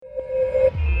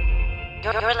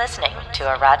You're listening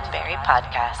to a Roddenberry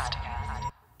podcast.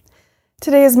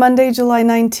 Today is Monday, July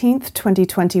 19th,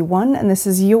 2021, and this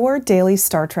is your daily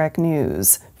Star Trek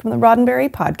news from the Roddenberry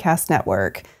Podcast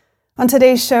Network. On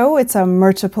today's show, it's a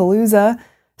Merchapalooza.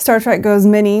 Star Trek goes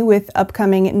mini with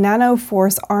upcoming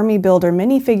Nanoforce Army Builder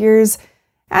minifigures,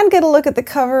 and get a look at the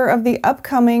cover of the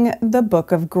upcoming The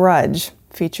Book of Grudge,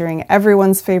 featuring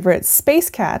everyone's favorite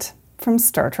Space Catte from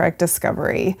Star Trek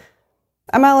Discovery.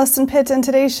 I'm Allison Pitt, and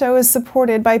today's show is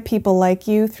supported by people like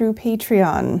you through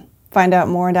Patreon. Find out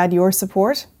more and add your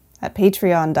support at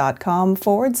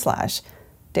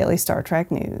patreon.com/Daily Star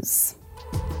Trek News.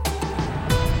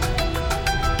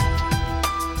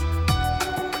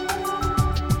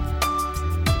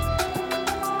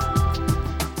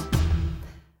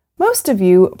 Most of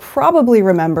you probably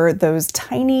remember those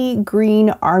tiny green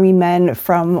army men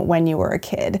from when you were a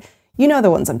kid. You know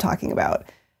the ones I'm talking about.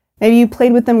 Maybe you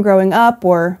played with them growing up,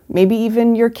 or maybe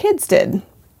even your kids did.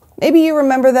 Maybe you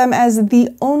remember them as the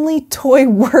only toy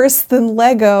worse than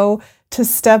Lego to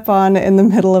step on in the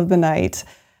middle of the night.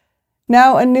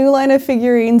 Now, a new line of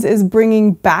figurines is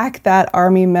bringing back that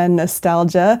Army Men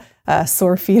nostalgia,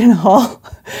 sore feet and all,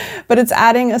 but it's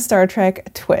adding a Star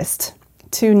Trek twist.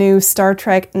 2 new Star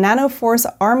Trek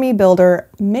Nanoforce Army Builder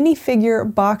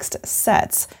minifigure boxed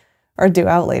sets are due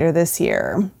out later this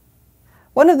year.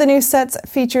 One of the new sets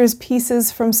features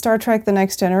pieces from Star Trek The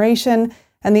Next Generation,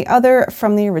 and the other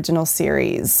from the original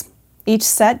series. Each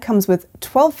set comes with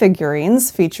 12 figurines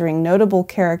featuring notable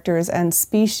characters and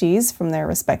species from their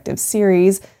respective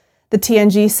series. The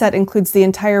TNG set includes the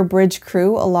entire bridge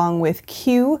crew along with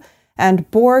Q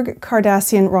and Borg,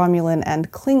 Cardassian, Romulan,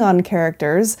 and Klingon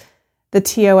characters. The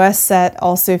TOS set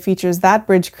also features that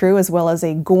bridge crew as well as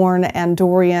a Gorn,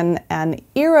 Andorian, an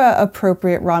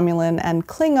era-appropriate Romulan and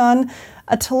Klingon,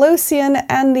 a Talosian,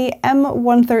 and the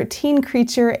M113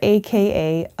 creature,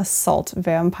 aka Assault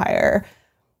Vampire.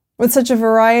 With such a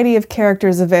variety of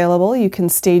characters available, you can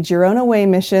stage your own away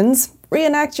missions,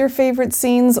 reenact your favorite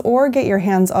scenes, or get your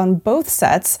hands on both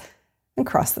sets and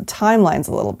cross the timelines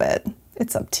a little bit.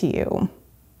 It's up to you.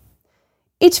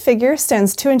 Each figure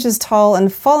stands 2 inches tall,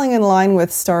 and falling in line with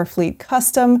Starfleet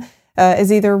custom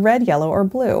is either red, yellow, or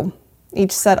blue.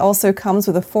 Each set also comes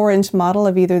with a 4-inch model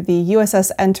of either the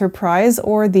USS Enterprise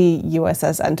or the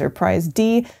USS Enterprise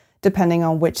D, depending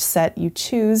on which set you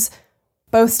choose.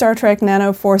 Both Star Trek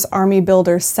Nanoforce Army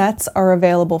Builder sets are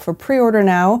available for pre-order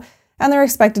now, and they're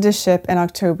expected to ship in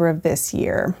October of this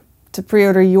year. To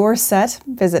pre-order your set,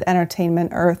 visit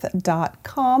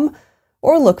entertainmentearth.com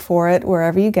or look for it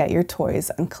wherever you get your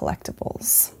toys and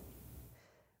collectibles.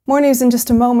 More news in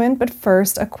just a moment, but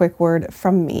first, a quick word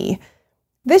from me.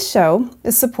 This show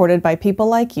is supported by people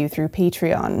like you through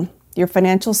Patreon. Your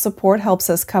financial support helps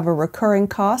us cover recurring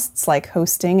costs like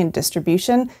hosting and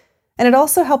distribution, and it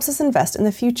also helps us invest in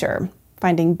the future,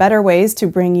 finding better ways to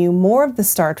bring you more of the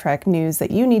Star Trek news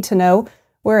that you need to know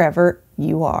wherever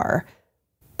you are.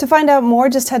 To find out more,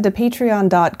 just head to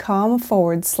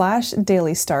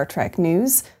patreon.com/Daily Star Trek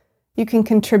News. You can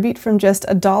contribute from just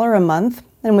 $1 a month,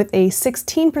 and with a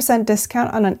 16%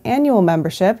 discount on an annual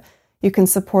membership, you can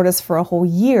support us for a whole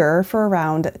year for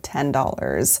around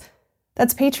 $10.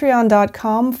 That's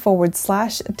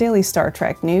patreon.com/Daily Star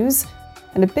Trek News.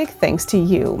 And a big thanks to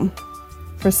you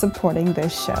for supporting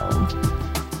this show.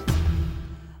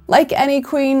 Like any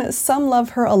queen, some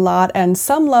love her a lot and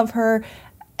some love her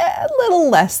a little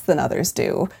less than others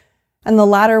do. And the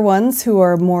latter ones, who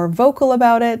are more vocal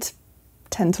about it,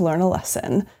 tend to learn a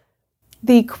lesson.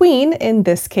 The queen, in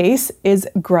this case, is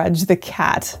Grudge the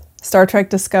cat, Star Trek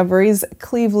Discovery's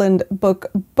Cleveland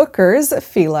Booker's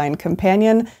feline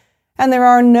companion, and there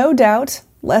are no doubt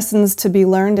lessons to be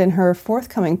learned in her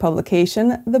forthcoming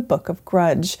publication, The Book of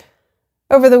Grudge.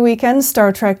 Over the weekend,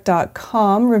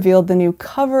 StarTrek.com revealed the new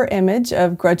cover image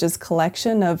of Grudge's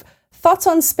collection of thoughts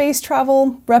on space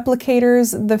travel,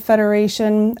 replicators, the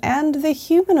Federation, and the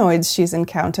humanoids she's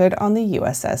encountered on the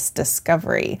USS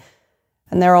Discovery.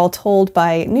 And they're all told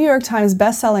by New York Times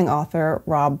bestselling author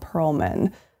Rob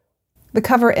Perlman. The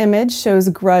cover image shows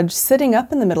Grudge sitting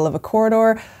up in the middle of a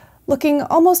corridor, looking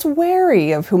almost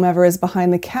wary of whomever is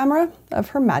behind the camera of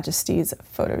Her Majesty's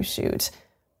photo shoot.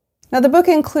 Now, the book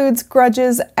includes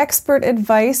Grudge's expert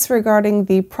advice regarding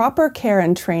the proper care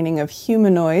and training of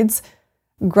humanoids,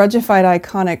 Grudgified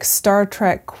iconic Star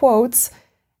Trek quotes,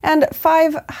 and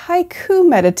 5 haiku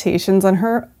meditations on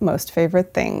her most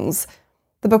favorite things.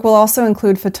 The book will also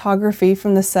include photography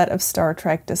from the set of Star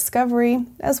Trek Discovery,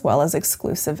 as well as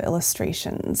exclusive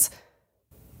illustrations.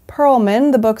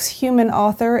 Perlman, the book's human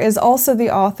author, is also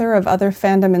the author of other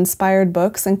fandom-inspired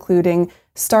books, including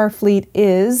Starfleet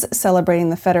Is, celebrating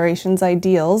the Federation's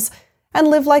ideals, And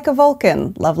live like a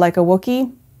Vulcan, love like a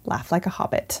Wookiee, laugh like a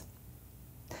Hobbit.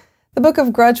 The Book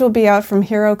of Grudge will be out from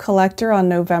Hero Collector on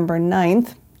November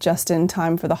 9th, just in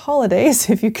time for the holidays,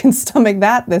 if you can stomach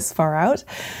that this far out.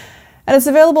 And it's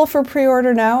available for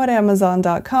pre-order now at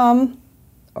Amazon.com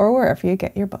or wherever you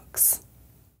get your books.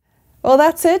 Well,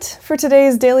 that's it for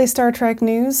today's Daily Star Trek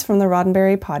news from the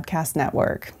Roddenberry Podcast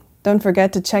Network. Don't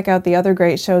forget to check out the other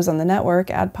great shows on the network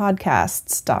at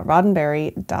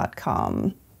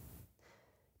podcasts.roddenberry.com.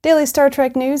 Daily Star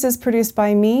Trek News is produced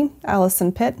by me,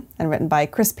 Allison Pitt, and written by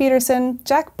Chris Peterson,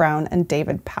 Jack Brown, and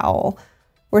David Powell.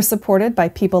 We're supported by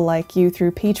people like you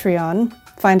through Patreon.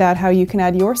 Find out how you can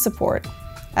add your support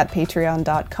at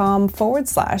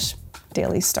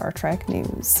patreon.com/Daily Star Trek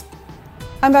News.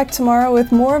 I'm back tomorrow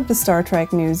with more of the Star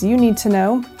Trek news you need to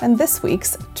know and this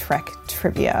week's Trek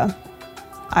Trivia.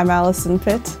 I'm Allison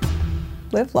Pitt.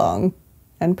 Live long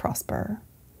and prosper.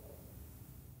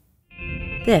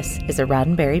 This is a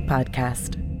Roddenberry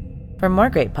podcast. For more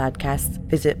great podcasts,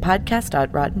 visit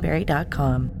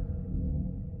podcast.roddenberry.com.